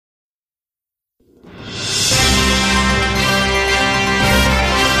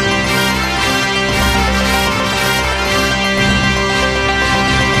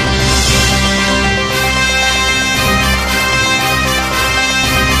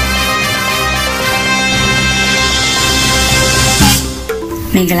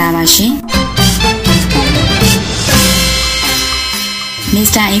မင်္ဂလာပါရှင်မစ္စ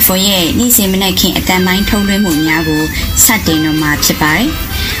တာအင်ဖိုရဲ့နေ့စဉ်မနက်ခင်းအတန်ပိုင်းထုတ်လွှင့်မှုများကိုစတင်တော့မှာဖြစ်ပါတယ်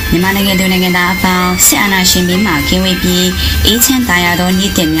မြန်မာနိုင်ငံသူနိုင်ငံသားအပေါင်းစစ်အာဏာရှင်ပြီးမှကင်းဝေးပြီးအေးချမ်းသာယာသော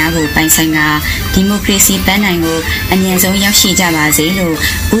နေ့တင်များကိုပိုင်ဆိုင်ကာဒီမိုကရေစီပန်းနိုင်ကိုအမြန်ဆုံးရောက်ရှိကြပါစေလို့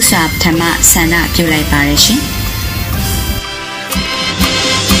ဥစွာပထမဆန္ဒပြုလိုက်ပါရရှင်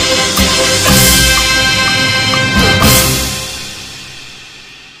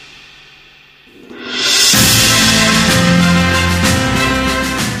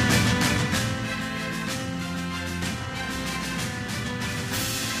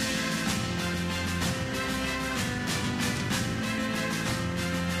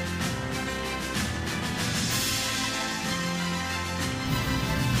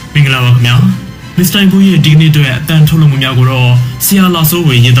မင်္ဂလာပါခင်ဗျာမစ္စတိုင်ဘူးရဲ့ဒီနေ့အတွက်အတန်ထုတ်လွှင့်မှုများကိုတော့ဆရာလာစိုး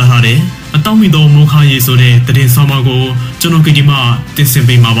ဝေရေးသားထားတဲ့အတောက်မီသောမိုခါရီဆိုတဲ့သတင်းဆောင်မကိုကျွန်တော်ကဒီမှာတင်ဆက်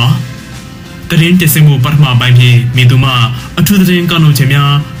ပေးမှာပါသတင်းတင်ဆက်မှုပထမပိုင်းဖြင့်မိသူမှအထူးသတင်းကောက်နှုတ်ခြင်း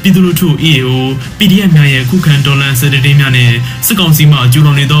များပြည်သူလူထု EAO PDF များရဲ့ခုခံတော်လှန်စစ်သတင်းများနဲ့စစ်ကောင်စီမှကျူး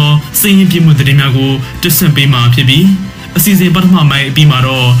လွန်နေသောစည်ရင်ပြမှုသတင်းများကိုတင်ဆက်ပေးမှာဖြစ်ပြီးအစီအစဉ်ပထမပိုင်းအပြီးမှာ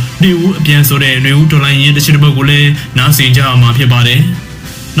တော့နေဦးအပြန်ဆိုတဲ့နေဦးတော်လှန်ရေးတချို့တစ်ပုဒ်ကိုလည်းနားဆင်ကြရမှာဖြစ်ပါတယ်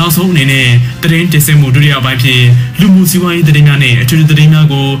နောက်ဆုံးအနေနဲ့သတင်းတင်ဆက်မှုဒုတိယပိုင်းဖြစ်လူမှုစီးပွားရေးသတင်းများနဲ့အထူးသတင်းများ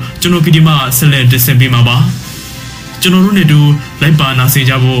ကိုကျွန်တော်ကဒီမှာဆက်လက်တင်ဆက်ပေးမှာပါကျွန်တော်တို့နဲ့အတူလိုက်ပါနားဆင်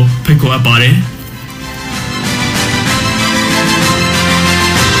ကြဖို့ဖိတ်ခေါ်အပ်ပါတယ်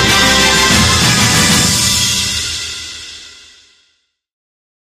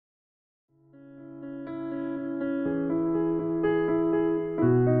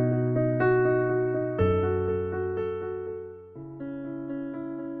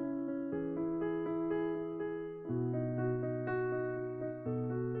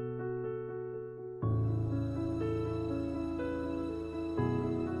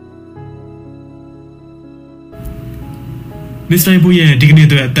မစ္စတိုင်ဘူးရဲ့ဒီကနေ့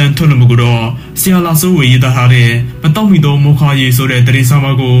အတွက်အတန်ထုတ်လွှင့်မှုကိုတော့ဆရာလာစိုးဝေရေးသားထားတဲ့မတောက်မီသောမိုခါရီဆိုတဲ့သတင်းဆောင်မ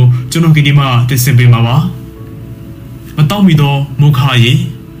ကိုကျွန်တော်ဒီမှာတင်ဆက်ပေးမှာပါမတောက်မီသောမိုခါရီ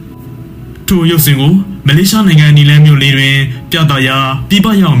ထိုရုပ်စင်ကိုမလေးရှားနိုင်ငံနီလန်းမြို့လေးတွင်ပြသရာပြည်ပ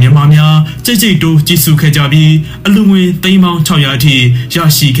ရောက်မြန်မာများကြိတ်ကြိတ်တိုးကြီးစုခဲ့ကြပြီးအလူငွေသိန်းပေါင်း600အထိရ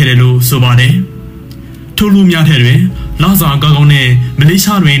ရှိခဲ့တယ်လို့ဆိုပါတယ်ထိုလူများထဲတွင်လာစာကောင်းကောင်းနဲ့မလေး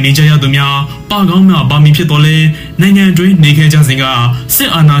ရှားတွင်နေကြရသူများပါကောင်းများပါမီဖြစ်တော်လဲနိုင်ငံတွင်နေခဲ့ကြစဉ်ကစ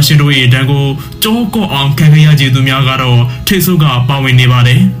စ်အာဏာရှင်တို့၏တန်းကိုကြောကော့အောင်ခံခဲ့ရကြသူများကတော့ထိတ်ဆုပ်ကပါဝင်နေပါတ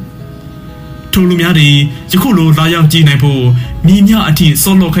ယ်ထိုလူများသည်ယခုလိုလာရောက်ကြည့်နိုင်ဖို့မိမြအထိ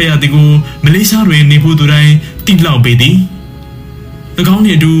ဆော့လော့ခဲ့ရသည်ကိုမလေးရှားတွင်နေဖို့သူတိုင်းတိလောက်ပေသည်၎င်းနှ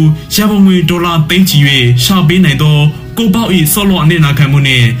င့်အတူရပုံငွေဒေါ်လာသိန်းချီ၍ရှာပေးနိုင်သောကိုပေါ၏ဆော့လော့အနေနာခံမှု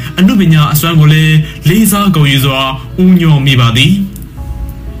နှင့်အမှုပညာအစွမ်းကိုလည်းလေးစားဂုဏ်ယူစွာဦးညွှန်မိပါသည်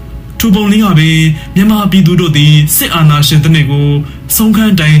ထိုပုံလေးကပင်မြန်မာပြည်သူတို့သည်စစ်အာဏာရှင်စနစ်ကိုဆုံးခ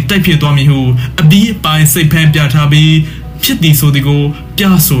န်းတိုင်တိုက်ဖြစ်သွားမည်ဟုအပြီးအပိုင်းစိတ်ဖမ်းပြထားပြီးဖြစ်သည်ဆိုသည်ကိုပြ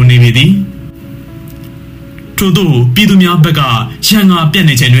ဆိုနေပေသည်ထို့သို့ပြည်သူများဘက်ကရန်ငါပြတ်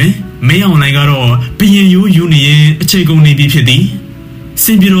နေခြင်းတွင်မင်းအောင်လှိုင်ကတော့ဘရင်ရိုးယူနေရင်အခြေကုန်နေပြီဖြစ်သည်စ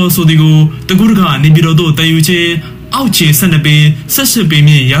င်ပြည်တော်ဆိုသည်ကိုတကူတကနေပြည်တော်သို့တည်ယူခြင်းအောက်ခြေ12ပေ18ပေ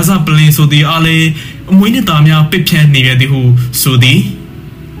မြင့်ရာဇပလင်ဆိုသည်အားလည်းအမွေးနှစ်သားများပစ်ဖြန်းနေရသည်ဟုဆိုသည်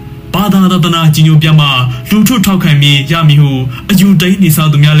ဘာသာတနာကြီးညိုပြမှလူထုထောက်ခံပြီးရမည်ဟုအယူတိုင်းနေစား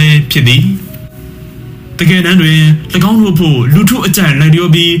သူများလည်းဖြစ်သည်တကယ်တမ်းတွင်၎င်းတို့ဖို့လူထုအကြိုက်လိုက်လျော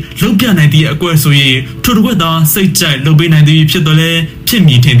ပြီးလှုပ်ပြနိုင်သည့်အကွက်ဆို၍ထိုတစ်ခွက်သာစိတ်ကြိုက်လှုပ်ပေးနိုင်သည်ဖြစ်တော်လဲဖြစ်မ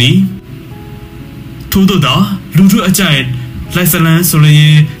ည်ထင်သည်ထို့သောသာလူထုအကြိုက်လိုက်စလန်ဆိုလျ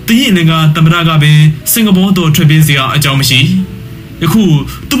င်တရင်လည်းကသမ္မတကပင်စင်ကာပူသို့ထွက်ပြေးစရာအကြောင်းမရှိယခု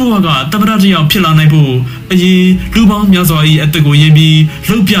သူ့ဘဝကသမ္မတတယောက်ဖြစ်လာနိုင်ဖို့အရင်လူပေါင်းများစွာ၏အသက်ကိုရင်းပြီး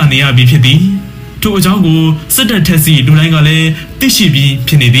လှုပ်ပြနေရပြီဖြစ်သည်ထို့အကြောင်းကိုစစ်တပ်ထက်စီလူတိုင်းကလည်းသိရှိပြီး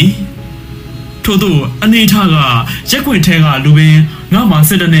ဖြစ်နေသည်ထို့သောအနေထားကရက်ွက်ထဲကလူပင်ငါမှ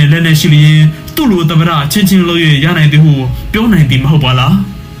စစ်တပ်နဲ့လက်နက်ရှိလျင်သူ့လိုသမ္မတချင်းချင်းလို့ရနိုင်သည်ဟုပြောနိုင်သည်မဟုတ်ပါလား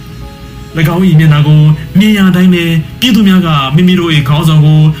၎င်း၏မျက်နှာကိုမြင်ရတိုင်းပဲပြည်သူများကမိမိတို့၏ခေါင်းဆောင်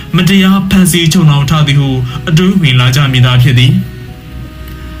ကိုမတရားဖန်ဆီးချုပ်နှောင်ထားသည်ဟုအတွင်းဝင်လာကြမိသားဖြစ်သည်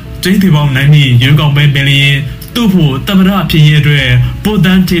ကျင်းသေးပေါင်းနိုင်မည့်ရုံးကောက်ပဲပင်လျင်သူ့ဖို့တမရဖြစ်ရဲ့အတွက်ပိုတ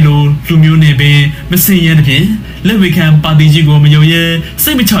န်းတီလိုလူမျိုးနဲ့ပင်မစင်ရဲတဲ့ဖြင့်လက်ဝေခံပါတီကြီးကိုမယုံရဲ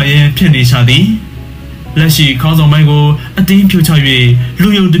စိတ်မချရဲဖြစ်နေချသည်လက်ရှိခေါင်းဆောင်ပိုင်းကိုအတင်းဖြိုချ၍လူ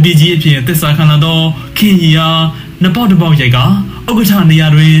ယုံတပည့်ကြီးအဖြစ်သစ္စာခံလာသောခင်ရီအားနှစ်ပေါက်တစ်ပေါက်ရိုက်ကဥက္ကဋ္ဌနေရာ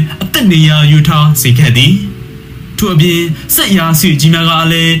တွင်အသက်နေရာယူထားစေခဲ့သည်ထို့အပြင်ဆက်ရာစီကြီးများက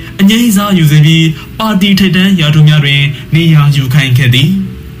လည်းအငြိမ်းစားယူစေပြီးပါတီထိပ်တန်းရာထူးများတွင်နေရာယူခိုင်းခဲ့သည်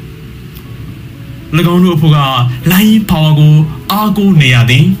၎င်းတို့အဖို့ကလိုင်းပါဝါကို အာကိုနေရ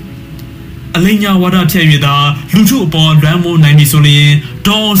သည်အလိညာဝါဒဖြည့်ရတာလူထုအပေါ်လွမ်းမိုးနိုင်ပြီဆိုရင်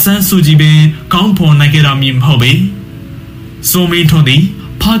ဒေါ်ဆန်းစုကြည်ပင်ကောင်းဖော်နိုင်ခဲ့တာမျိုးမဟုတ်ပေဆိုမင်းထွန်းသည်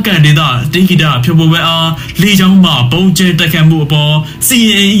ဖားကန်ဒေသတင်းဂီတာဖြိုးပွဲအားလေကြောင်းမှပုံကျဲတက်ခတ်မှုအပေါ်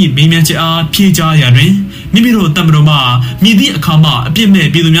CAA မေးမြန်းချက်အားဖြေကြားရာတွင်မိမိတို့တမတော်မှမြည်သည့်အခါမှအပြစ်မဲ့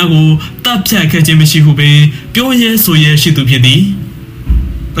ပြည်သူများကိုတပ်ဖြတ်ခဲ့ခြင်းမရှိဟုပင်ပြောရဲဆိုရဲရှိသူဖြစ်သည်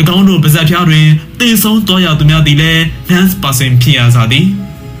၎င်းတို့ပါဇက်ဖျားတွင်တေဆုံးတော်ရသူများသည်လည်း 9% ဖြစ်ရစားသည်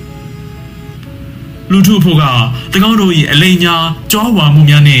လူထုဖို့က၎င်းတို့၏အလိညာကြွားဝါမှု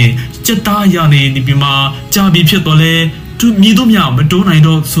များနှင့်စက်သားရနေပြီမှာကြာပြီဖြစ်တော်လဲသူမြည်တို့များမတိုးနိုင်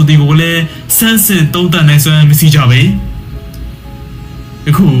တော့ဆိုသည်ကိုလည်းဆန်းစစ်သုံးသပ်နိုင်စွမ်းမရှိကြပေ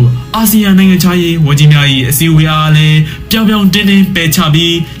အခုအာဆီယံနိုင်ငံခြားရေးဝန်ကြီးများ၏အစည်းအဝေးအားလည်းပြောင်ပြောင်တင်းတင်းပယ်ချ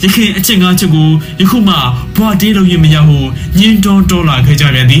ပြီးရခိုင်အချက်၅ချက်ကိုယခုမှဘွားတေးလို့ရမရဟုညှင်းတွန်းတော်လာခဲ့ကြ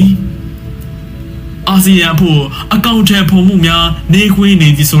ပြန်သည်အာဆီယံဖို့အကောင့်ထဲပုံမှုများနေခွေးနေ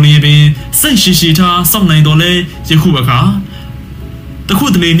သည်ဆိုရင်ပင်စိတ်ရှိရှိထားစောင့်နိုင်တော်လဲယခုအခါတခု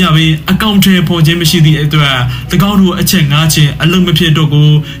တလေမြပင်အကောင့်ထဲပေါ်ခြင်းမရှိသည့်အတွက်၎င်းတို့အချက်၅ချက်အလုံးမဖြစ်တော့ကို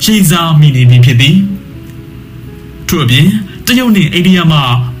ရှိစားမိနေပြီဖြစ်သည်ထို့အပြင်တရုတ်နှင့်အိန္ဒိယမှ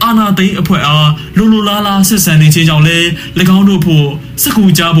အာဏာသိမ်းအဖွဲ့အားလိုလိုလားလားဆက်ဆံနေခြင်းကြောင့်လည်း၎င်းတို့ဖို့စကူ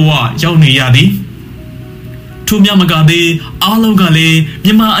ကြားဘဝရောက်နေရသည်ထို့မြမကသည်အားလုံးကလည်းမြ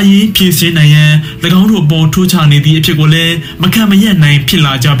န်မာအရေးဖြည့်ဆည်းနိုင်ရန်၎င်းတို့ပေါ်ထိုးချနေသည့်အဖြစ်ကိုလည်းမခံမရက်နိုင်ဖြစ်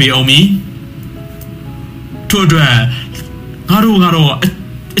လာကြပေအောင်မည်ထို့အတွက်ငါတို့ကတော့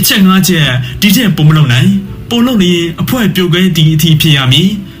အချက်၅ချက်ဒီချက်ပုံမလုပ်နိုင်ပုံလုပ်နေအဖွဲ့ပြုတ်ခဲသည့်အထိဖြစ်ရမည်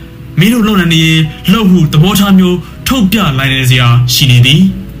မင်းတို့လုပ်နေလှုပ်မှုသဘောထားမျိုးထုတ်ပြလိုက်နေစရာရှိနေသည်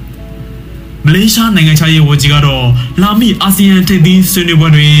မလေးရှားနိုင်ငံခြားရေးဝန်ကြီးကတော့လာမည့်အာဆီယံထိပ်သီးဆွေးနွေးပွဲ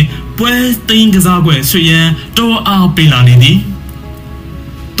တွင်ပွဲသိမ်းကစားပွဲဆွေးရန်တော်အားပေးလာနေသည်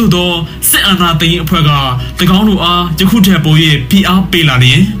သို့သောစစ်အာဏာသိမ်းအဖွဲ့က၎င်းတို့အားယခုထက်ပို၍ဖိအားပေးလာလျ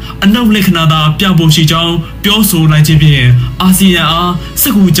င်အနောက်လက္ခဏာသာပြဖို့ရှိကြောင်းပြောဆိုလိုက်ခြင်းဖြင့်အာဆီယံအားစ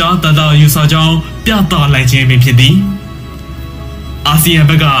ကူကြားတတယူဆကြောင်းပြသလိုက်ခြင်းပင်ဖြစ်သည်အာဆီယံ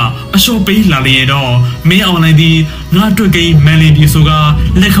ဘက်ကအလျှော့ပေးလာလျင်တော့မင်းအွန်လိုင်းသည်ငါတွေ့ကိန်းမန်လီပြည်ဆိုက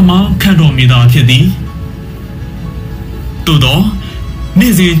လက်ခမောင်းခန့်တော်မူတာဖြစ်သည်သို့သော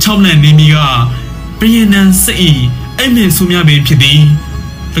နေ့စဉ်6လနေမီကပြည်နံစစ်၏အဲ့မြင့်ဆိုများပင်ဖြစ်သည်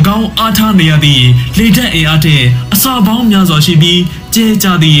၎င်းအားထားနေရသည့်လေတပ်အင်အားထက်အစာပေါင်းများစွာရှိပြီးကျဲကြ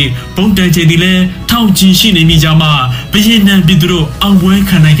သည့်ဘုံတန်ချေသည်လည်းထောင်ချီရှိနေမိကြမှာပြည်နံပြည်သူတို့အောင်ပွဲ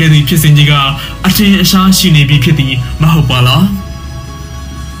ခံနိုင်ခဲ့သည့်ဖြစ်စဉ်ကြီးကအထင်အရှားရှိနေပြီဖြစ်သည်မဟုတ်ပါလား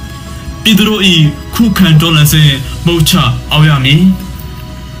ပြည်သူတို့၏ခုခံတော်လှန်စဉ်မုတ်ချအောင်ရမည်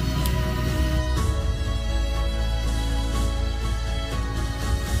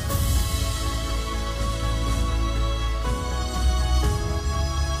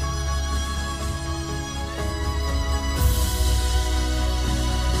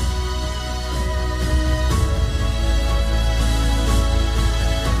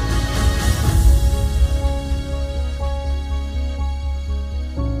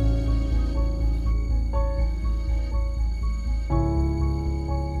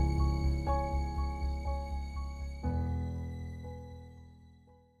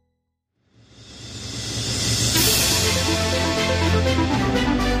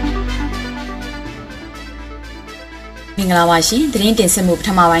မင်္ဂလာပါရှင်သတင်းတင်ဆက်မှုပထ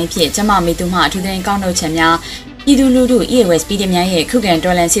မပိုင်းဖြစ်ကျမမေသူမှအထူးသတင်းကောက်နှုတ်ချက်များပြည်သူလူထု EAS ပြည်သူများရဲ့ခုခံ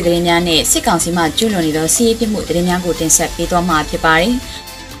တော်လှန်စစ်သတင်းများနဲ့စစ်ကောင်စီမှကျူးလွန်နေသောစစ်ရေးပြမှုသတင်းများကိုတင်ဆက်ပေးသွားမှာဖြစ်ပါတယ်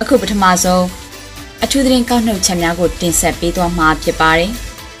။အခုပထမဆုံးအထူးသတင်းကောက်နှုတ်ချက်များကိုတင်ဆက်ပေးသွားမှာဖြစ်ပါတယ်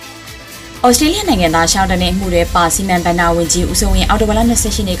။ဩစတြေးလျနိုင်ငံသားရှောင်းတနဲ့မှုတွေပါစီမံဘဏ္ဍာဝန်ကြီးဦးစိုးဝင်းအော်တိုဘလ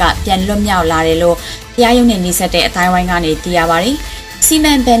28ရက်နေ့ကပြန်လွတ်မြောက်လာတယ်လို့တရားရုံးနဲ့နှိစက်တဲ့အတိုင်းဝိုင်းကနေသိရပါတယ်။စီ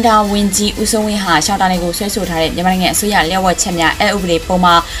မံဘဏ္ဍာဝန်ကြီးဦးစိုးဝင်းဟာရှောင်းတာနယ်ကိုဆွဲဆိုထားတဲ့မြန်မာနိုင်ငံအစိုးရလျှောက်ဝှက်ချက်များအဥပဒေပုံ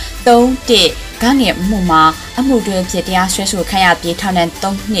မှာ3.ဂငယ်မှုမှာအမှုတွဲဖြစ်တရားဆွဲဆိုခံရပြီးထောင်ဒဏ်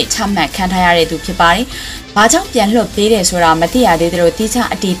3နှစ်ချမှတ်ခံထားရတဲ့သူဖြစ်ပါတယ်။ဘာကြောင့်ပြန်လွှတ်ပေးတယ်ဆိုတာမသိရသေးသလိုတိကျ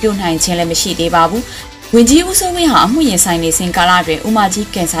အတည်ပြုနိုင်ခြင်းလည်းမရှိသေးပါဘူး။ဝန်ကြီးဦးစိုးဝင်းဟာအမှုရင်ဆိုင်နေစဉ်ကာလတွင်ဥမာကြီး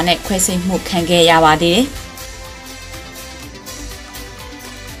ကင်ဆာနဲ့ခွဲစိတ်မှုခံခဲ့ရပါသေးတယ်။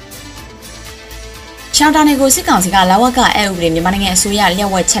ရှောင်းတာနယ်ကိုစစ်ကောင်စီကလာဝကအဥပဒေမြန်မာနိုင်ငံအစိုးရလျှော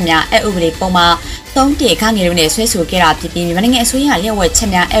က်ဝှက်ချက်များအဥပဒေပုံမှာ3.ခငယ်တို့နဲ့ဆွဲဆိုခဲ့တာဖြစ်ပြီးမြန်မာနိုင်ငံအစိုးရလျှောက်ဝှက်ချက်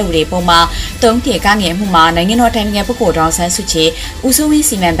များအဥပဒေပုံမှာ3.ခငယ်မှုမှာနိုင်ငံတော်တိုင်ပင်ခံပုဂ္ဂိုလ်ဒေါ်ဆန်းစုကြည်ဦးစိုးဝင်း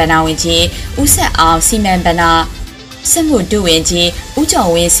စီမံဘဏ္ဍာဝန်ကြီးဦးဆက်အောင်စီမံဘဏ္ဍာစစ်မှုတူဝင်ကြီးဦးကျော်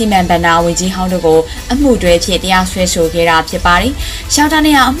ဝင်းစီမံဘဏ္ဍာဝန်ကြီးဟောင်းတို့ကိုအမှုတွဲဖြစ်တရားစွဲဆိုခဲ့တာဖြစ်ပါတယ်။ရှောင်းတာန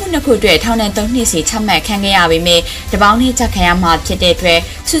ယ်ဟာအမှုနှစ်ခုအတွက်ထောင်ဒဏ်3နှစ်စီချမှတ်ခံခဲ့ရပေမယ့်တပေါင်းနှစ်ကြခံရမှာဖြစ်တဲ့အတွက်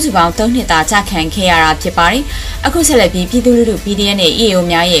စုစုပေါင်း3နှစ်သာကြခံခဲ့ရတာဖြစ်ပါတယ်။အခုဆက်လက်ပြီးပြည်သူလူထု PDF နဲ့ EAO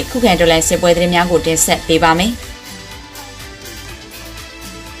များရဲ့ခုခံတော်လှန်စစ်ပွဲသတင်းများကိုတင်ဆက်ပေးပါမယ်။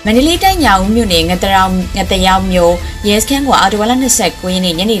 မန္တလေးတိုင်းညောင်မြို့နယ်ငတရောင်မြို့ရဲစခန်းကအော်တိုဝါလာ29ရက်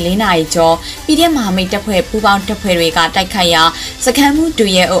နေ့ညနေ4:00နာရီကျော် PDF မဟာမိတ်တပ်ဖွဲ့ပူးပေါင်းတပ်ဖွဲ့တွေကတိုက်ခိုက်ရာစခန်းမှုတူ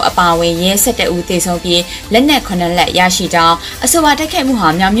ရဲအုပ်အပါအဝင်ရဲ17ဦးသေဆုံးပြီးလက်နက်9လက်ရရှိကြောင်းအဆိုပါတိုက်ခိုက်မှုဟာ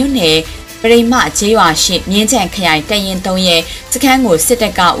မြောင်မြို့နယ်ပရိမကျေးရွာရှိမြင်းချံခရိုင်တရင်3ရဲ့စခန်းကိုစစ်တ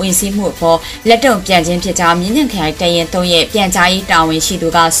ပ်ကဝင်စီးမှုပေါ်လက်တုံပြန်ခြင်းဖြစ်ကြောင်းမြင်းချံခရိုင်တရင်3ရဲ့ပြန်ကြားရေးတာဝန်ရှိသူ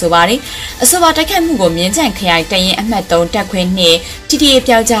ကဆိုပါတယ်အဆိုပါတိုက်ခိုက်မှုကိုမြင်းချံခရိုင်တရင်အမှတ်3တပ်ခွဲနှင့် TTA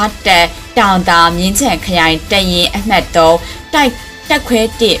ပြောက်ကြားတပ်တောင်သာမြင်းချံခရိုင်တရင်အမှတ်3တပ်ခွဲ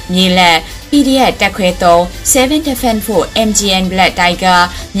1မြေလက် PDF တက်ခွဲ3 7 Defense 4 MGN Black Tiger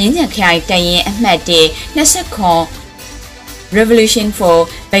မြင်းချံခရိုင်တရင်အမှတ်1 29 Revolution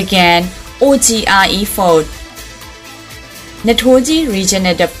 4 Began OGRE4 နထိုးကြီး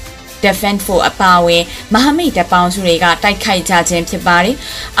Regional Defense 4အပါအဝင်မဟာမိတ်တပ်ပေါင်းစုတွေကတိုက်ခိုက်ကြခြင်းဖြစ်ပါတယ်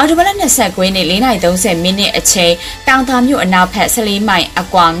။အော်တိုဘလ29ရက်နေ့4:30မိနစ်အချိန်တောင်သာမြို့အနောက်ဘက်14မိုင်အ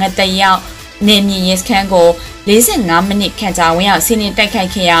ကွာငတရောက်နေမြင့်ရဲစခန်းကို45မိနစ်ခန့်ကြာဝင်ရောက်စီးနင်းတိုက်ခို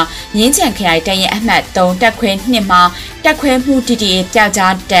က်ခဲ့ရာမြင်းချံခရိုင်တရင်အမှတ်3တပ်ခွဲ2မှာတပ်ခွဲမှု TTA ပြောက်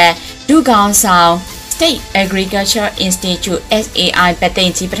ကြားတပ်ဒုကောင်းဆောင် State Agriculture Institute SAI ပတ်သိ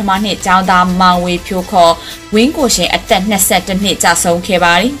မ်းကြီးပထမနှစ်ကျောင်းသားမောင်ဝေဖြိုးခေါ်ဝင်းကိုရှင်အသက်22နှစ်ကြာဆုံးခဲ့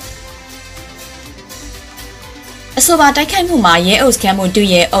ပါတယ်။အဆိုပါတိုက်ခိုက်မှုမှာရဲအုပ်စခန်းမှုတူ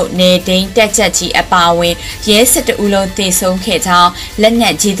ရဲအုပ်နေဒိန်တက်ချက်ကြီးအပါအဝင်ရဲ12ဦးလုံးသေဆုံးခဲ့ကြောင်းလက်န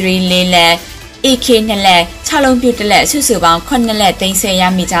က် G3 4လက် AK 2လက်6လုံးပြုတ်1လက်စုစုပေါင်း9လက်သိမ်းဆည်းရ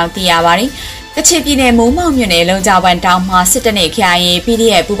မိကြောင်းသိရပါတယ်။ကချင်ပြည်နယ်မိုးမောက်မြို့နယ်လုံခြားဝန်တောင်မှာစစ်တပ်နဲ့ KIA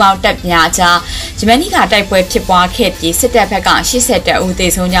PDF ပူးပေါင်းတပ်များကြားဂျမနီကတိုက်ပွဲဖြစ်ပွားခဲ့ပြီးစစ်တပ်ဘက်က80ဦးသေ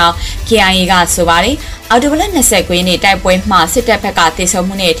ဆုံးကြောင်း KIA ကဆိုပါတယ်။အော်တိုဘလ29ရက်နေ့တိုက်ပွဲမှာစစ်တပ်ဘက်ကသေဆုံး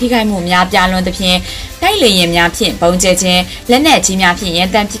မှုနဲ့ထိခိုက်မှုများပြားလွန်သဖြင့်တိုက်လေယာဉ်များဖြင့်ပုံကျဲခြင်းလက်နက်ကြီးများဖြင့်ရန်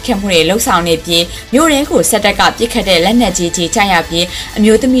တမ်းပစ်ခတ်မှုတွေလှုပ်ဆောင်နေပြီးမြို့ရဲကိုစစ်တပ်ကပစ်ခတ်တဲ့လက်နက်ကြီးကျရောက်ပြီးအ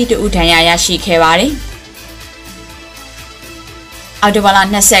မျိုးသမီးတဦးဒဏ်ရာရရှိခဲ့ပါတယ်။အော်တိုဘာလ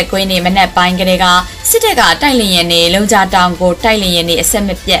29ရက်နေ့မနက်ပိုင်းကလေးကစစ်တပ်ကတိုက်လျင်နေလုံခြားတောင်ကိုတိုက်လျင်နေအဆက်မ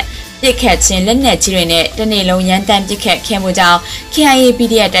ပြတ်ပစ်ခတ်ခြင်းလက်နက်ကြီးတွေနဲ့တနေ့လုံးရန်တမ်းပစ်ခတ်ခဲ့မှုကြောင့် KIA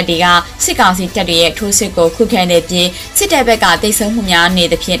PDF တပ်တွေကစစ်ကောင်စီတပ်တွေရဲ့ထိုးစစ်ကိုခုခံနေပြီးစစ်တပ်ဘက်ကတိုက်ဆုံမှုများနေ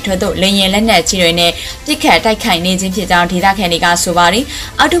သဖြင့်ထို့သို့လေရင်လက်နက်ကြီးတွေနဲ့ပစ်ခတ်တိုက်ခိုက်နေခြင်းဖြစ်ကြောင်းဒေသခံတွေကဆိုပါတယ်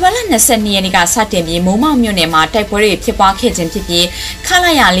။အော်တိုဘာလ22ရက်နေ့ကစတင်ပြီးမိုးမောက်မြို့နယ်မှာတိုက်ပွဲတွေဖြစ်ပွားခဲ့ခြင်းဖြစ်ပြီးခ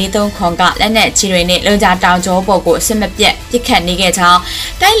လာရ43ခွန်ကလက်နက်ကြီးတွေနဲ့လုံခြားတောင်ကျောပေါ်ကိုအစစ်မပြတ်ပစ်ခတ်နေခဲ့ကြောင်း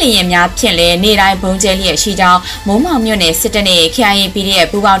တိုက်လေရင်များဖြင့်လည်းနေတိုင်းဘုံကျဲလျက်ရှိကြောင်းမိုးမောက်မြို့နယ်စစ်တပ်နဲ့ KIA PDF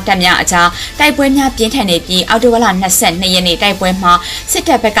ပူးပေါင်းတပ်များအကြားတိုက်ပွဲများပြင်းထန်နေပြီးအော်တိုဘာလ22ရက်နေ့တိုက်ပွဲမှာစစ်တ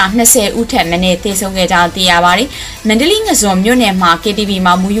ပ်ဘက်က20ဦးထက်မနည်းသေဆုံးခဲ့ကြောင်းသိရပါတယ်။မန္တလေးငစွန်မြို့နယ်မှာ KTV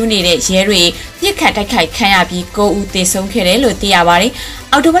မှာမူယူနေတဲ့ရဲတွေပြစ်ခတ်တိုက်ခိုက်ခံရပြီး9ဦးသေဆုံးခဲ့တယ်လို့သိရပါတယ်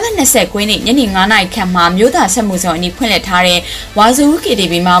။အော်တိုဘာလ29ရက်နေ့ညနေ9:00နာရီခန့်မှာမြို့သားဆက်မှုဆောင်အနီးဖွင့်လှစ်ထားတဲ့ဝါစု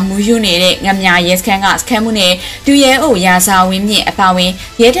KTV မှာမူယူနေတဲ့ငမြရဲစခန်းကစခန်းမှုနဲ့ဒူရဲအုပ်ရာဇာဝင်းမြင့်အပါဝင်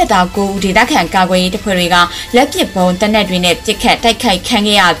ရဲတပ်သား9ဦးဒေသခံကာကွယ်ရေးတပ်ဖွဲ့တွေကလက်ပစ်ဗုံးတပ်နက်တွေနဲ့ပစ်ခတ်တိုက်ခိုက်ခံ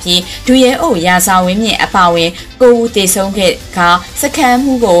ခဲ့ရပြီးဒူရဲအုပ်ရာဇာဝင်းမြင့်အပါဝင်9ဦးသေဆုံးခဲ့ကစခန်း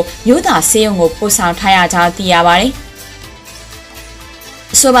မှုကိုမြို့သားစေယုံကိုပို့ဆောင်ထားရကြောင်းသိရပါတယ်။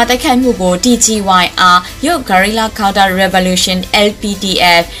ဆိုပါတိုက်ခိုက်မှုကို TGYR ရုတ် Guerrilla Counter Revolution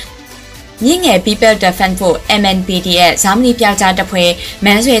LPDF မြင့်ငယ် People Defense Force MNPDF ဇာမနီပြောက်ကြားတပ်ဖွဲ့မ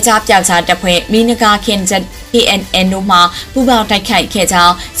န်းဆွေကြားပြောက်ကြားတပ်ဖွဲ့မီနဂါခင်ဇက် KNN တို့မှပူးပေါင်းတိုက်ခိုက်ခဲ့ကြော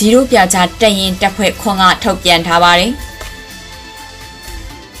င်း0ပြောက်ကြားတပ်ရင်တပ်ဖွဲ့ခွန်ကထုတ်ပြန်ထားပါတယ်။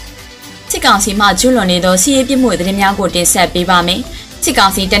စစ်ကောင်စီမှကျူးလွန်နေသောစီးရေးပြစ်မှုသတင်းများကိုတင်ဆက်ပေးပါမယ်။စစ်ကော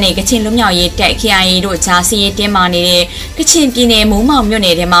င်စီတပ်နဲ့ကချင်လူမျိုးရေးတပ် KIA တို့ကြားစီးရေးတင်းမာနေတဲ့ကချင်ပြည်နယ်မိုးမောက်မြို့န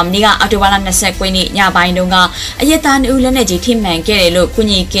ယ်ထဲမှာမနေ့ကအော်တိုဘာလ29ရက်နေ့ညပိုင်းတုန်းကအရက်သား2ဦးလက်နက်ကြီးထိမှန်ခဲ့တယ်လို့ကု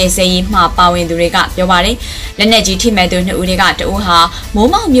ညီကယ်ဆယ်ရေးမှပါဝင်သူတွေကပြောပါတယ်။လက်နက်ကြီးထိမှန်သူ2ဦးတွေကတဦးဟာ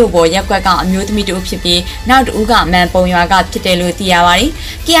မိုးမောက်မြို့ပေါ်ရက်ကွက်ကအမျိုးသမီးတဦးဖြစ်ပြီးနောက်တဦးကမန်ပုံရွာကဖြစ်တယ်လို့သိရပါတယ်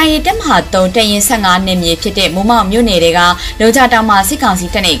။ KIA တပ်မဟာ3တပ်ရင်း15နှစ်မြေဖြစ်တဲ့မိုးမောက်မြို့နယ်တွေကလုံခြားတောင်မှာစစ်ကောင်စီ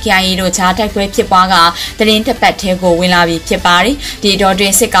တပ်နဲ့ KIA တို့ကြားတိုက်ပွဲဖြစ်ပွားကတရင်တစ်ပတ်ထဲကိုဝင်လာပြီးဖြစ်ပါတယ်။ဒီတော်တွ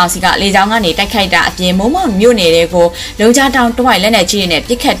င်စစ်ကောင်စီကလေကြောင်းကနေတိုက်ခိုက်တာအပြင်မိုးမောက်မြို့နယ်တွေကိုလုံခြားတောင်တဝိုက်လက်နက်ကြီးတွေနဲ့ပ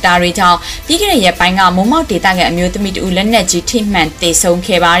စ်ခတ်တာတွေကြောင့်ပြီးခဲ့တဲ့ရက်ပိုင်းကမိုးမောက်ဒေသကအမျိုးသမီးတဦးလက်နက်ကြီးထိမှန်သေဆုံး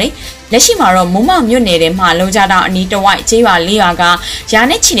ခဲ့ပါတယ်။လက်ရှိမှာတော့မိုးမောက်မြို့နယ်ထဲမှာလုံခြားတောင်အနီးတဝိုက်ကျေးရွာ၄ရွာကရာ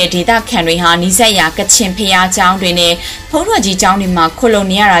နဲ့ချီတဲ့ဒေသခံတွေဟာနီးစပ်ရာကချင်ဖျားကျောင်းတွေနဲ့ဖုံးတော်ကြီးကျောင်းတွေမှာခုလုံ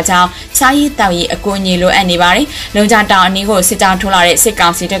နေရတာကြောင့်စားရေးတောက်ရေးအကူအညီလိုအပ်နေပါတယ်။လုံခြားတောင်အနီးကိုစစ်ကြောင်းထိုးလာတဲ့စစ်ကော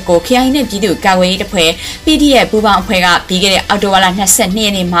င်စီတပ်ကို KIA နဲ့ပြည်သူ့ကာကွယ်ရေးတပ်ဖွဲ့ PDF ပူးပေါင်းအဖွဲ့ကပြီးခဲ့တဲ့အောက်တိုဘာလ22ရ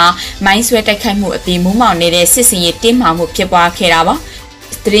က်နေ့မှာမိုင်းဆွဲတိုက်ခိုက်မှုအပြီးမိုးမောက်နေတဲ့စစ်စင်ရေးတင်းမာမှုဖြစ်ပွားခဲ့တာပါ။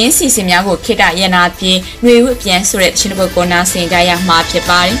သတင်းစီစဉ်များကိုခေတ္တရန်နာပြေຫນွေဥအပြန်ဆိုတဲ့ချင်းဘုတ်ကိုနားဆင်ကြရမှာဖြစ်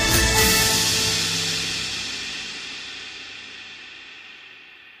ပါတယ်။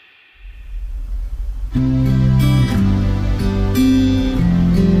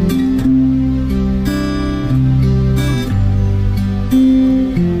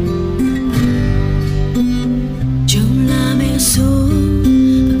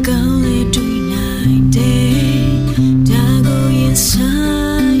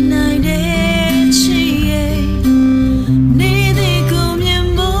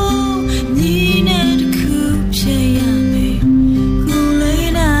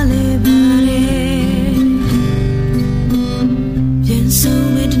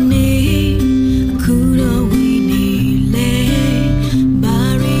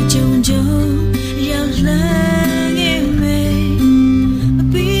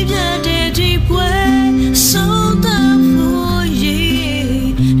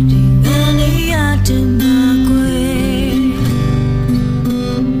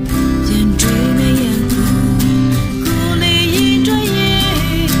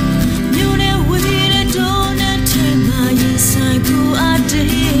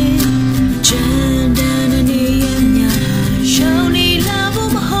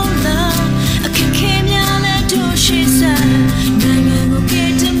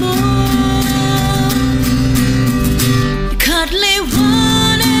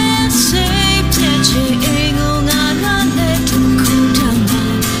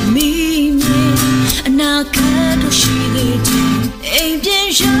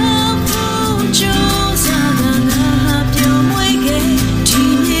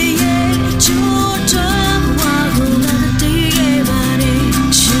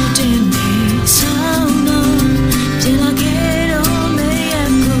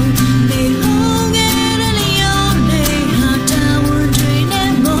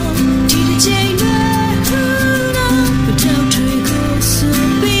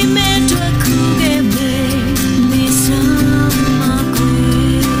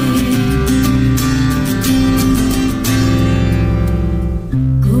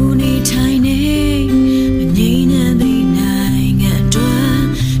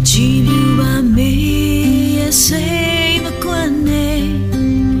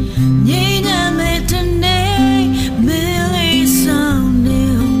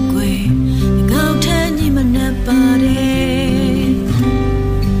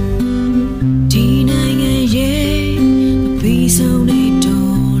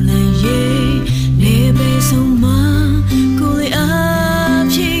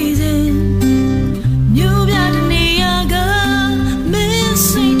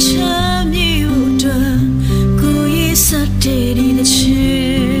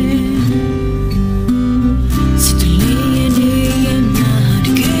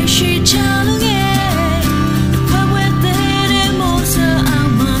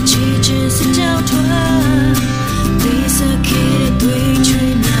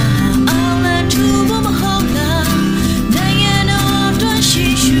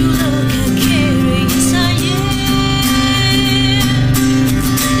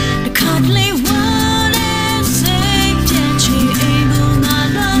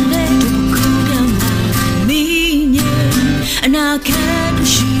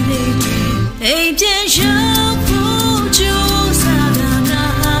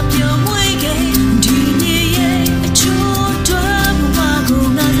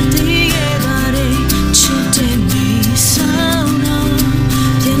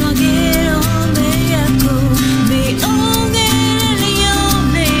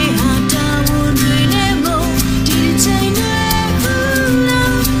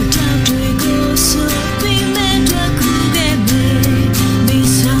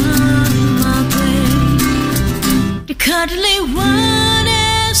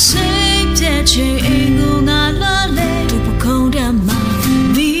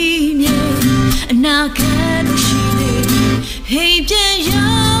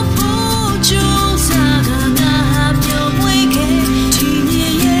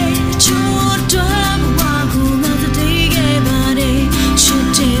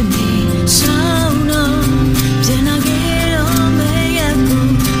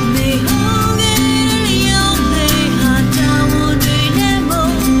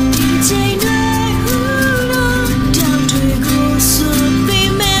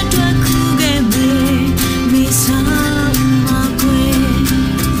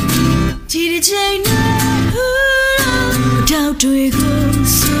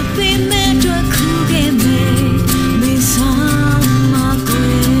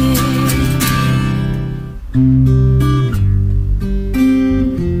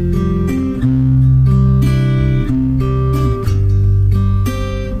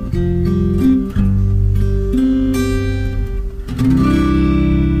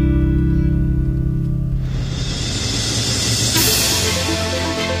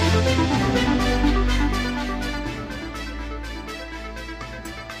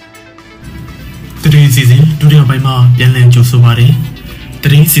 season ဒုတိယပိုင်းမှာပြန်လည်ကြိုဆိုပါတယ်။တ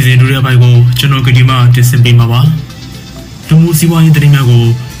ရင် season ဒုတိယပိုင်းကိုကျွန်တော်ကဒီမှာတင်ဆက်ပေးမှာပါ။လူမှုစီးပွားရေးသတင်းများကို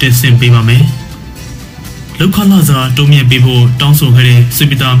တင်ဆက်ပေးပါမယ်။လောက်ခလာစာတုံးမြင့်ပေးဖို့တောင်းဆိုခဲ့တဲ့စစ်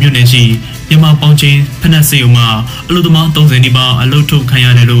ပီတာမြို့နယ်ရှိမြန်မာပေါင်းချင်းဖက်နက်စေုံမှာအလုပ်သမား30နီးပါးအလုပ်ထုတ်ခံရ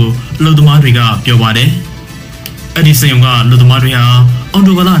တယ်လို့အလုပ်သမားတွေကပြောပါတယ်။အဲ့ဒီစေုံကအလုပ်သမားတွေဟာအော်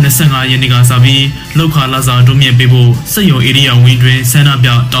တိုဘာလ25ရက်နေ့ကစပြီးလောက်ခလာစာတုံးမြင့်ပေးဖို့စက်ရုံဧရိယာဝင်းတွင်ဆန္ဒပြ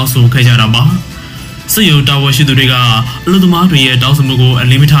တောင်းဆိုခဲ့ကြတာပါ။စစ်ရုံတာဝန်ရှိသူတွေကအလုပ်သမားတွေရဲ့တောင်းဆိုမှုကိုအ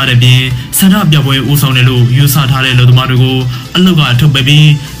လေးမထားတဲ့ပြင်ဆန္ဒပြပွဲဦးဆောင်တယ်လို့ယူဆထားတဲ့အလုပ်သမားတွေကိုအလုပ်ကထုတ်ပယ်ပြီး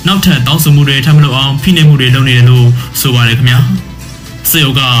နောက်ထပ်တောင်းဆိုမှုတွေထပ်မလုပ်အောင်ဖိနှိပ်မှုတွေလုပ်နေတယ်လို့ဆိုပါတယ်ခင်ဗျာစစ်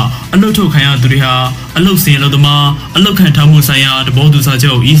ရုံကအလုပ်ထုတ်ခံရသူတွေဟာအလုပ်စင်အလုပ်သမားအလုပ်ခံထားမှုဆိုင်ရာတဘောသူစာ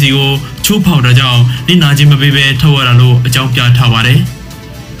ချုပ် EC ကိုချိုးဖောက်တာကြောင့်နေနာချင်းမပေးဘဲထုတ်ရတာလို့အကြောင်းပြထားပါတယ်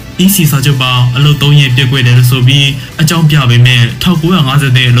EC စာချုပ်ပါအလုပ်3ရက်ပြည့်ခွင့်တယ်လို့ဆိုပြီးအကြောင်းပြပေမဲ့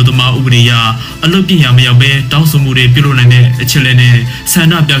1950တဲ့အလုပ်သမားဥပဒေအရအလုပ်ပြင်ရမရောက်ပဲတောင်းဆိုမှုတွေပြုလုပ်နိုင်တဲ့အချက်လက်နဲ့ဆန္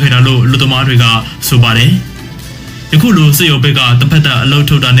ဒပြခဲ့တာလို့အလုပ်သမားတွေကဆိုပါတယ်။ယခုလိုစစ်ရုံဘက်ကတစ်ဖက်သက်အလုပ်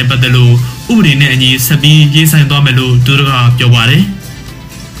ထုတ်တာနဲ့ပတ်သက်လို့ဥပဒေနဲ့အညီဆက်ပြီးရေးဆိုင်သွားမယ်လို့သူတို့ကပြောပါတယ်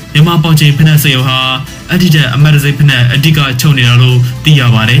။မြန်မာပေါချင်းဖက်နက်စစ်ရုံဟာအတိတ်အမတ်တစိဖက်နက်အဓိကချုပ်နေတာလို့သိရ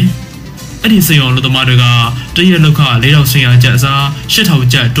ပါတယ်။အဲ့ဒီစေရုံလူသမားတွေကတရက်လောက်ခ4,800ကျပ်အစား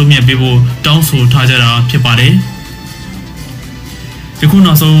8,000ကျပ်တိုးမြင့်ပေးဖို့တောင်းဆိုထားကြတာဖြစ်ပါတယ်။ယခု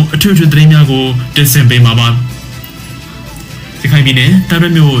နောက်ဆုံးအထွေထွေသတင်းများကိုတင်ဆက်ပေးမှာပါ။ရခိုင်ပြည်နယ်တရ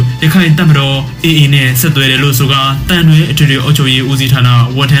မြို့ရခိုင်တပ်မတော် AA နဲ့ဆက်သွယ်တယ်လို့ဆိုကတန်တွဲအထွေထွေအုပ်ချုပ်ရေးဦးစီးဌာန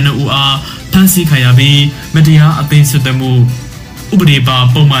ဝန်ထမ်းတို့အားဖမ်းဆီးခံရပြီးမတရားအသိမ်းစစ်တမှုဥပဒေပါ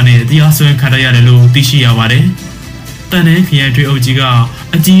ပုံမှန်နဲ့တရားစွဲခံရရတယ်လို့သိရှိရပါတယ်။တန်တဲ့ခရိုင်ထွေအုပ်ကြီးက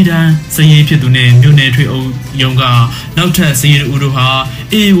အကြီးတန်းစည်ရေးဖြစ်သူနဲ့မြို့နယ်ထွေအုပ်ရုံးကနောက်ထပ်စည်ရေးဦးတို့ဟာ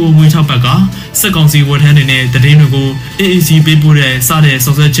အေအေကိုငွေထောက်ပတ်ကစက်ကောင်စီဝန်ထမ်းတွေနဲ့တည်င်းတွေကို AAC ပေးပို့တဲ့စတဲ့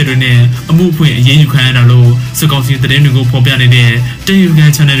စောစက်ချက်တွေနဲ့အမှုဖွင့်အရေးယူခံရတာလို့စက်ကောင်စီတည်င်းတွေကိုဖော်ပြနေတဲ့တေယူက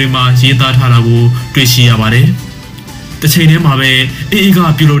န် channel တွေမှာရေးသားထားတာကိုတွေ့ရှိရပါတယ်။တစ်ချိန်တည်းမှာပဲအေအေက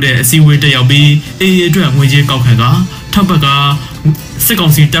ပြုလုပ်တဲ့အစည်းအဝေးတက်ရောက်ပြီးအေအေအတွက်ငွေကြေးကောက်ခံကထောက်ပတ်ကစစ်ကော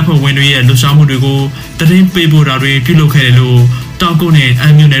င်စီတပ်ဖွဲ့ဝင်တွေရဲ့လှုပ်ရှားမှုတွေကိုတရင်ပေးပို့တာတွေပြုလုပ်ခဲ့တယ်လို့တောက်ကုတ်နဲ့အ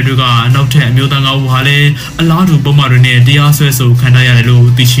မ်မြို့နယ်တွေကနောက်ထပ်အမျိုးသား9ဦးဟာလည်းအလားတူပုံမှန်တွေနဲ့တရားစွဲဆိုခံထားရတယ်လို့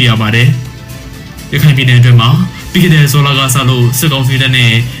သိရှိရပါတယ်။ရခိုင်ပြည်နယ်အတွင်းမှာပြီးခဲ့တဲ့ဇော်လာကစလို့စစ်ကောင်စီတပ်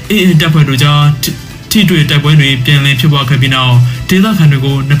နဲ့အေအေတပ်ဖွဲ့တို့ကြားထိတွေ့တိုက်ပွဲတွေပြန်လည်ဖြစ်ပွားခဲ့ပြီးနောက်ဒေသခံတွေ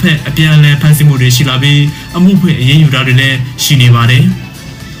ကိုနှစ်ဖက်အပြန်အလှန်ဖမ်းဆီးမှုတွေရှိလာပြီးအမှုဖွင့်အရေးယူတာတွေလည်းရှိနေပါတယ်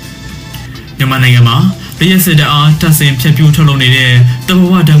။မြန်မာနိုင်ငံမှာလျှက်စစ်တအားတပ်ဆင်ဖြတ်ပြူထုတ်လုပ်နေတဲ့တဘ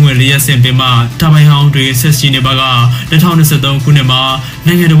ဝတံငွေလျှက်စစ်ပင်မတာပိုင်ဟောင်းတွေဆက်ရှိနေပါက2023ခုနှစ်မှာ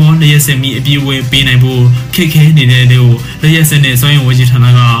နိုင်ငံတော်လျှက်စစ်မီအပြည့်အဝပေးနိုင်ဖို့ခက်ခဲနေတဲ့လို့လျှက်စစ်နဲ့စွမ်းရည်ဝန်ကြီးဌာန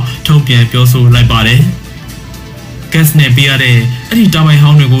ကထုတ်ပြန်ပြောဆိုလိုက်ပါတယ်။ဂက်စ်နဲ့ပေးရတဲ့အဲ့ဒီတာပိုင်ဟော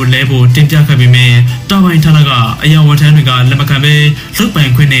င်းတွေကိုလဲဖို့တင်ပြခဲ့ပေမဲ့တာပိုင်ဌာနကအရာဝန်ထမ်းတွေကလက်မခံပဲလုတ်ပို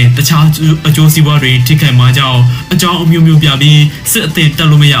င်ခွင့်နဲ့တခြားအကျိုးစီးပွားတွေထိခိုက်မှာကြောင့်အကြောင်းအမျိုးမျိုးပြပြီးစစ်အသင့်တက်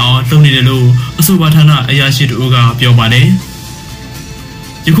လို့မရအောင်လုပ်နေတယ်လို့အဆိုပါဌာနအရာရှိတို့ကပြောပါတယ်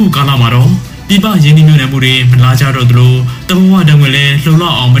။ယခုကာလမှာတော့ပြပရင်းနှီးမြှုပ်နှံမှုတွေမလာကြတော့သလိုတဘဝတံငွေလည်းလုံ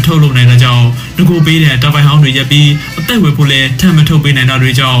လောက်အောင်မထုတ်လုပ်နိုင်တဲ့ကြောင့်ငကိုပေးတဲ့တာပိုင်ဟောင်းတွေရက်ပြီးအသက်ဝယ်ဖို့လည်းထပ်မထုတ်ပေးနိုင်တာ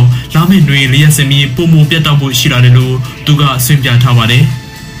တွေကြောင့်လာမယ့်တွင်လျှက်စင်ပြီးပုံမပြတ်တောက်ဖို့ရှိလာတယ်လို့သူကဆွေးပြထားပါတယ်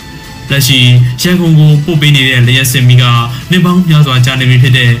။လက်ရှိရန်ကုန်ကိုပို့ပေးနေတဲ့လျှက်စင်မီကနှစ်ပေါင်းများစွာကြာနေပြီဖြ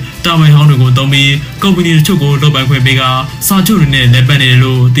စ်တဲ့တာပိုင်ဟောင်းတွေကိုသုံးပြီးကုမ္ပဏီတချို့ကိုလုပ်ပိုင်ခွင့်ပေးကစာချုပ်တွေနဲ့လက်ပတ်နေတယ်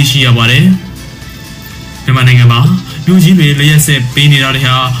လို့သိရှိရပါတယ်။မြန်မာနိုင်ငံမှာ လူကြီးတွေလျက်စစ်ပေးနေတာတွေ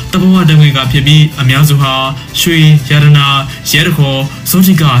ဟာတဘဝတငွေကဖြစ်ပြီးအများစုဟာရွှေရတနာရဲတခေါ်ဇော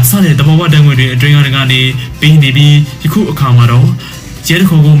တိကစတဲ့တဘဝတငွေတွေအတွင်းကနေပေးနေပြီးယခုအခါမှာတော့ရဲတ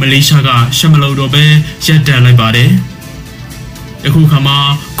ခေါ်ကိုမလေးရှားကရှမလို့တော့ပဲရပ်တန့်လိုက်ပါတယ်ယခုခါမှာ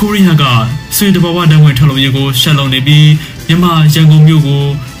ကိုရီးယားကဆွေတဘဝတငွေထုတ်လုပ်ရေးကိုရှက်လုံနေပြီးမြန်မာရန်ကုန်မြို့ကို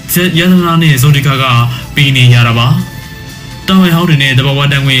ရတနာနဲ့ဇောတိကပေးနေရတာပါတောင်ဝဲဟောင်းတွေနဲ့တဘဝ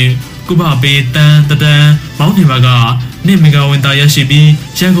တငွေကုဘပေးတန်တန်မောင်းနေပါက1 မီဂါဝတ်တာရရှိပြီး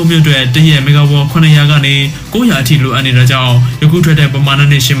ရန်ကုန်မြို့အတွက်တရက်မီဂါဝတ်900ကနေ900အထိလိုအပ်နေတာကြောင့်ယခုထွက်တဲ့ပမာဏ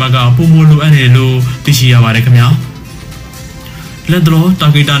နဲ့ရှင်မကပုံမလိုအပ်နေတယ်လို့သိရှိရပါတယ်ခင်ဗျာလက်တော်တာ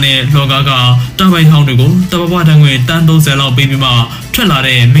ဂီတာနဲ့လော်ကာကတာပိုင်ဟောင်းတွေကိုတဘဝတငွေတန်း30လောက်ပေးပြီးမှထွက်လာ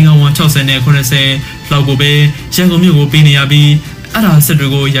တဲ့မီဂါဝတ်60နဲ့90လောက်ကိုပဲရန်ကုန်မြို့ကိုပေးနေရပြီးအဲ့ဒါစစ်တွေ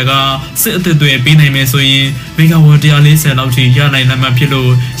ကိုရကစစ်အသစ်တွေပေးနိုင်မယ်ဆိုရင်မီဂါဝတ်140လောက်ထိရနိုင်လမ်းမှဖြစ်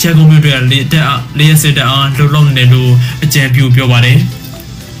လို့ရန်ကုန်မြို့တွေလျှက်စစ်တအားလှုပ်လှုပ်နေတယ်လို့အကြံပြုပြောပါတယ်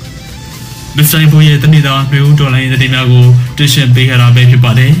မစ္စတာဘိုးရဲ့တနေ့သားမျိုးဒေါ်လာရင်းသတင်းများကိုတင်ဆက်ပေးခဲ့တာပဲဖြစ်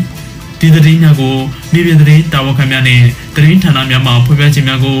ပါတယ်ဒီသတင်းများကိုမြေပြင်သတင်းတာဝန်ခံများနဲ့သတင်းဌာနများမှဖော်ပြခြင်း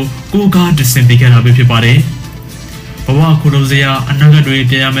များကိုကိုကားတင်ဆက်ပေးခဲ့တာပဲဖြစ်ပါတယ်ဘဝခုလုံးစရာအနာဂတ်တွေ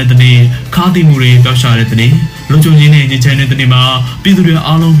ပြရမယ့်တဲ့နေ့ခါးသိမှုတွေပြောက်ရှာတဲ့တဲ့နေ့လုံခြုံရေးနဲ့ညီချမ်းတဲ့တဲ့နေ့မှာပြည်သူတွေ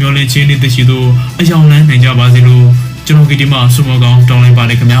အားလုံးမျှော်လင့်ခြင်းနဲ့သိရှိသူအယောင်လန်းနိုင်ကြပါစေလို့ကျွန်တော်ဒီမှာဆုမကောင်းတောင်းလိုက်ပါ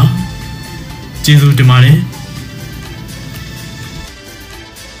တယ်ခင်ဗျာကျေးဇူးတင်ပါတယ်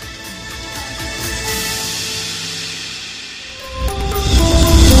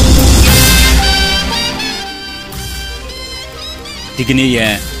ဒီကနေ့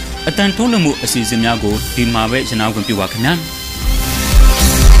ရဲ့အတန်ထုံးလွှင့်မှုအစီအစဉ်များကိုဒီမှာပဲရနာခွင့်ပြုပါခင်ဗျာ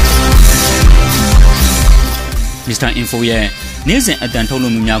Mr. Info ရဲ့နေ့စဉ်အတန်ထုံးလွှ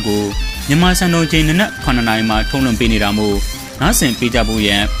င့်မှုများကိုမြန်မာစံတော်ချိန်နနက်9:00 နာရီမှာထုံးလွှင့်ပေးနေတာမို့နားဆင်ပေးကြဖို့ရ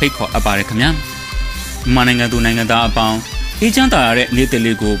န်ဖိတ်ခေါ်အပ်ပါတယ်ခင်ဗျာမြန်မာနိုင်ငံသူနိုင်ငံသားအပေါင်းအေးချမ်းသာရတဲ့နေ့တ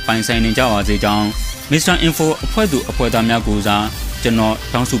လေးကိုပိုင်ဆိုင်နေကြပါစေကြောင်း Mr. Info အဖွဲ့သူအဖွဲ့သားများကိုစားကျွန်တော်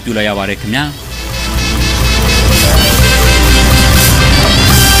တောင်းဆိုပြုလိုက်ရပါတယ်ခင်ဗျာ